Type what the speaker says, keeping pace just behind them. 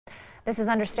This is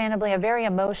understandably a very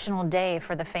emotional day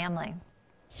for the family.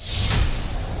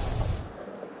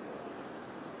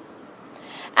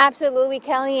 Absolutely,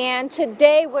 Kellyanne.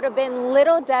 Today would have been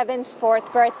little Devin's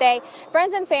 4th birthday.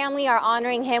 Friends and family are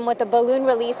honoring him with a balloon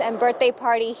release and birthday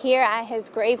party here at his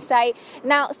gravesite.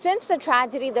 Now, since the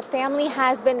tragedy, the family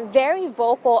has been very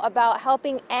vocal about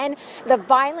helping end the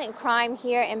violent crime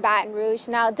here in Baton Rouge.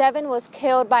 Now, Devin was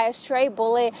killed by a stray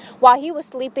bullet while he was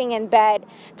sleeping in bed.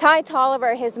 Tye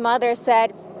Toliver, his mother,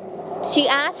 said she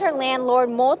asked her landlord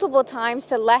multiple times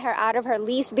to let her out of her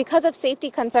lease because of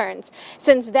safety concerns.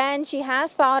 Since then, she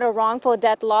has filed a wrongful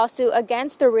death lawsuit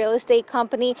against the real estate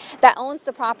company that owns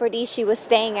the property she was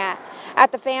staying at.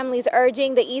 At the family's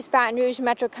urging, the East Baton Rouge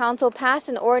Metro Council passed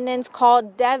an ordinance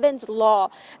called Devin's Law.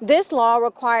 This law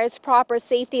requires proper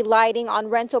safety lighting on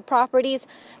rental properties,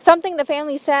 something the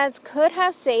family says could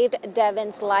have saved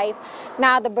Devin's life.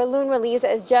 Now, the balloon release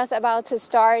is just about to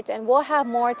start, and we'll have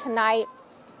more tonight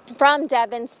from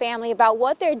Devin's family about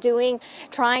what they're doing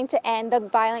trying to end the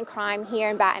violent crime here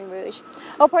in Baton Rouge.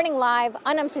 Reporting live,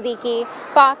 Anam Siddiqui,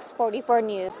 Fox 44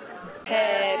 News.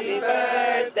 Happy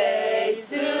birthday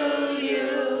to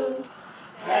you.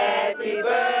 Happy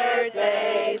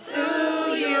birthday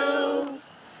to you.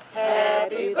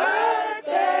 Happy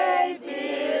birthday,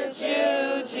 dear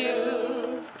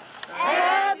Juju.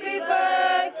 Happy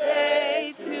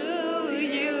birthday to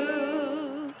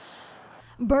you.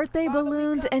 Birthday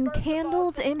balloons and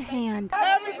candles in hand.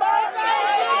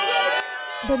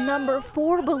 The number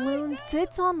 4 balloon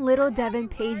sits on little Devin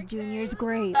Page Jr.'s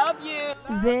grave.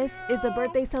 This is a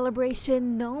birthday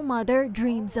celebration no mother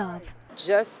dreams of.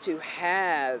 Just to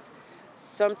have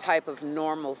some type of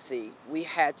normalcy, we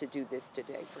had to do this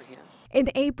today for him. In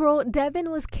April,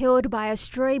 Devin was killed by a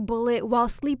stray bullet while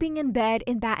sleeping in bed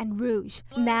in Baton Rouge.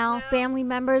 Now, family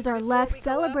members are left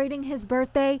celebrating his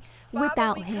birthday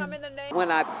without him. When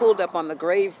I pulled up on the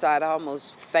graveside, I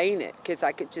almost fainted because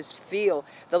I could just feel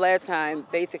the last time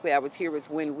basically I was here was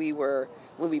when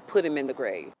we put him in the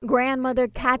grave. Grandmother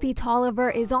Tye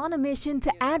Toliver is on a mission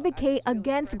to advocate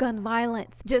against gun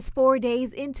violence. Just 4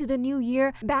 days into the new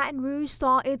year, Baton Rouge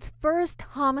saw its first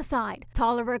homicide.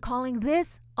 Toliver calling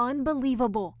this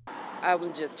unbelievable.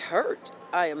 I'm just hurt.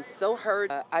 I am so hurt.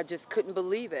 I just couldn't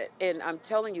believe it. And I'm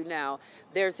telling you now,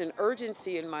 there's an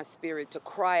urgency in my spirit to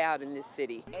cry out in this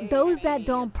city. Those that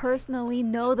don't personally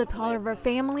know the Toliver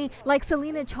family, like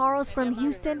Selena Charles from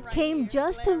Houston, came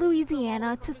just to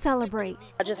Louisiana to celebrate.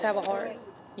 I just have a heart,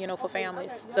 for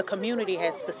families. The community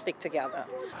has to stick together.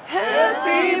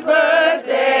 Happy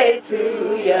birthday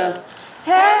to you.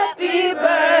 Happy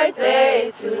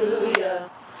birthday to you.